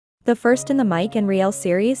The first in the Mike and Riel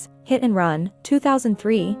series, Hit and Run,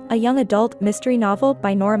 2003, a young adult mystery novel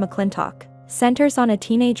by Norah McClintock, centers on a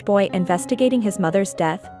teenage boy investigating his mother's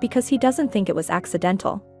death because he doesn't think it was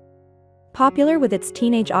accidental. Popular with its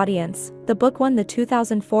teenage audience, the book won the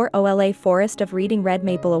 2004 OLA Forest of Reading Red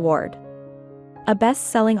Maple Award. A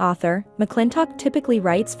best-selling author, McClintock typically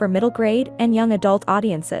writes for middle grade and young adult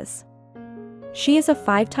audiences. She is a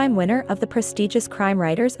 5-time winner of the prestigious Crime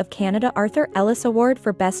Writers of Canada Arthur Ellis Award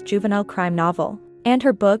for Best Juvenile Crime Novel, and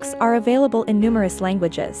her books are available in numerous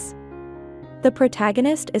languages. The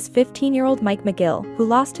protagonist is 15-year-old Mike McGill, who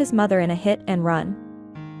lost his mother in a hit and run.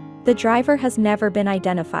 The driver has never been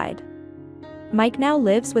identified. Mike now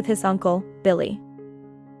lives with his uncle, Billy.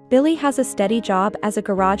 Billy has a steady job as a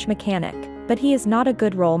garage mechanic, but he is not a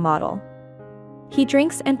good role model. He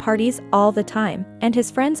drinks and parties all the time, and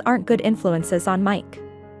his friends aren't good influences on Mike.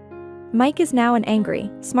 Mike is now an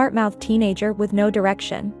angry, smart-mouthed teenager with no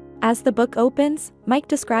direction. As the book opens, Mike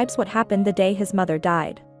describes what happened the day his mother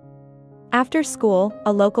died. After school,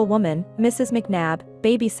 a local woman, Mrs. McNabb,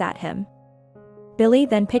 babysat him. Billy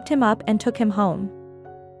then picked him up and took him home.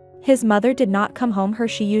 His mother did not come home her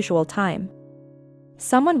usual time.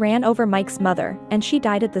 Someone ran over Mike's mother, and she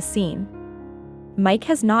died at the scene. Mike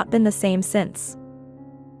has not been the same since.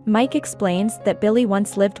 Mike explains that Billy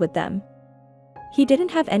once lived with them. He didn't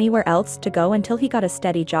have anywhere else to go until he got a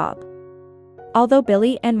steady job. Although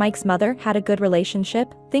Billy and Mike's mother had a good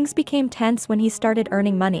relationship, things became tense when he started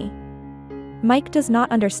earning money. Mike does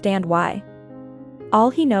not understand why. All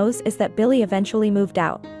he knows is that Billy eventually moved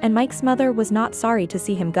out, and Mike's mother was not sorry to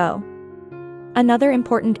see him go. Another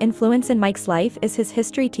important influence in Mike's life is his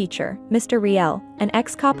history teacher, Mr. Riel, an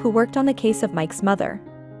ex-cop who worked on the case of Mike's mother.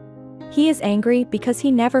 He is angry because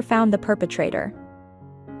he never found the perpetrator.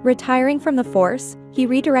 Retiring from the force, he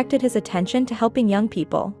redirected his attention to helping young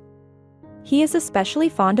people. He is especially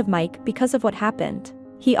fond of Mike because of what happened.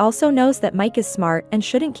 He also knows that Mike is smart and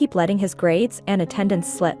shouldn't keep letting his grades and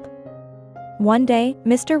attendance slip. One day,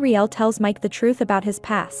 Mr. Riel tells Mike the truth about his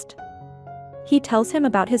past. He tells him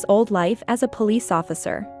about his old life as a police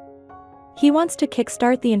officer. He wants to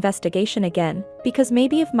kickstart the investigation again, because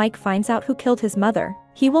maybe if Mike finds out who killed his mother,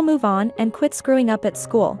 he will move on and quit screwing up at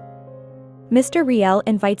school. Mr. Riel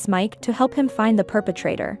invites Mike to help him find the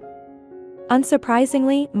perpetrator.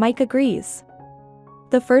 Unsurprisingly, Mike agrees.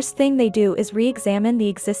 The first thing they do is re-examine the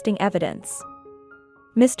existing evidence.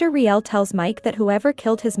 Mr. Riel tells Mike that whoever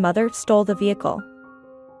killed his mother stole the vehicle.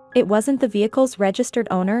 It wasn't the vehicle's registered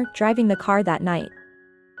owner driving the car that night.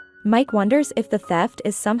 Mike wonders if the theft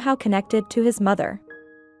is somehow connected to his mother.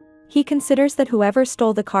 He considers that whoever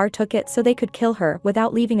stole the car took it so they could kill her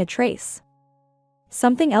without leaving a trace.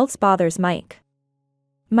 Something else bothers Mike.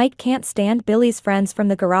 Mike can't stand Billy's friends from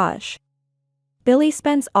the garage. Billy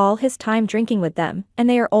spends all his time drinking with them, and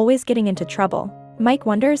they are always getting into trouble. Mike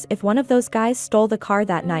wonders if one of those guys stole the car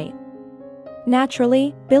that night.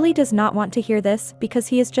 Naturally, Billy does not want to hear this because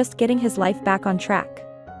he is just getting his life back on track.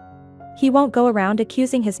 He won't go around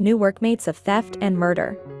accusing his new workmates of theft and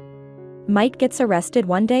murder. Mike gets arrested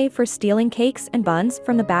one day for stealing cakes and buns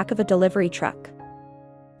from the back of a delivery truck.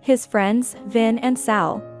 His friends, Vin and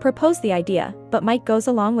Sal, propose the idea, but Mike goes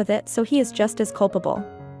along with it, so he is just as culpable.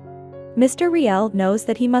 Mr. Riel knows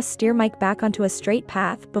that he must steer Mike back onto a straight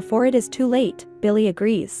path before it is too late. Billy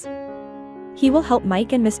agrees. He will help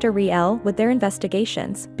Mike and Mr. Riel with their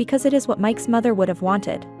investigations because it is what Mike's mother would have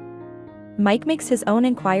wanted. Mike makes his own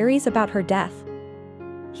inquiries about her death.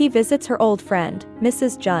 He visits her old friend,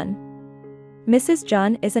 Mrs. Junn. Mrs.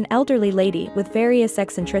 Junn is an elderly lady with various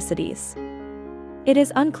eccentricities. It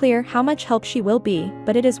is unclear how much help she will be,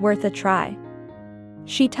 but it is worth a try.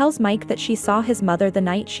 She tells Mike that she saw his mother the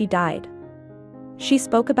night she died. She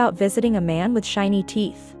spoke about visiting a man with shiny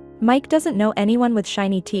teeth. Mike doesn't know anyone with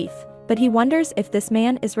shiny teeth, but he wonders if this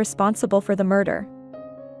man is responsible for the murder.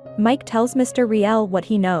 Mike tells Mr. Riel what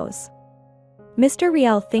he knows. Mr.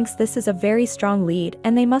 Riel thinks this is a very strong lead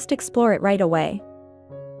and they must explore it right away.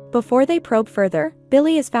 Before they probe further,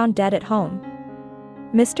 Billy is found dead at home.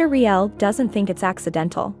 Mr. Riel doesn't think it's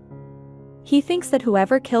accidental. He thinks that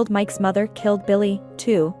whoever killed Mike's mother killed Billy,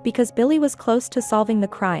 too, because Billy was close to solving the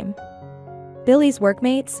crime. Billy's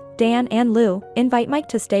workmates, Dan and Lou, invite Mike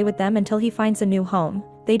to stay with them until he finds a new home.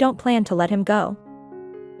 They don't plan to let him go.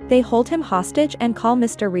 They hold him hostage and call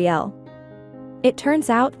Mr. Riel. It turns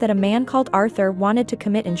out that a man called Arthur wanted to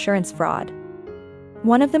commit insurance fraud.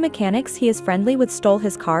 One of the mechanics he is friendly with stole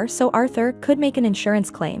his car so Arthur could make an insurance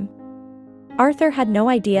claim. Arthur had no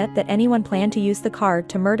idea that anyone planned to use the car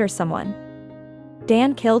to murder someone.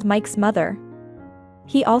 Dan killed Mike's mother.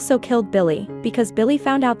 He also killed Billy, because Billy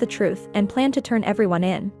found out the truth and planned to turn everyone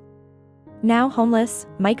in. Now homeless,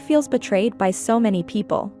 Mike feels betrayed by so many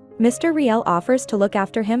people. Mr. Riel offers to look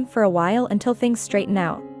after him for a while until things straighten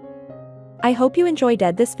out. I hope you enjoyed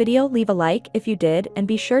this video. Leave a like if you did and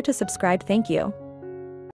be sure to subscribe. Thank you.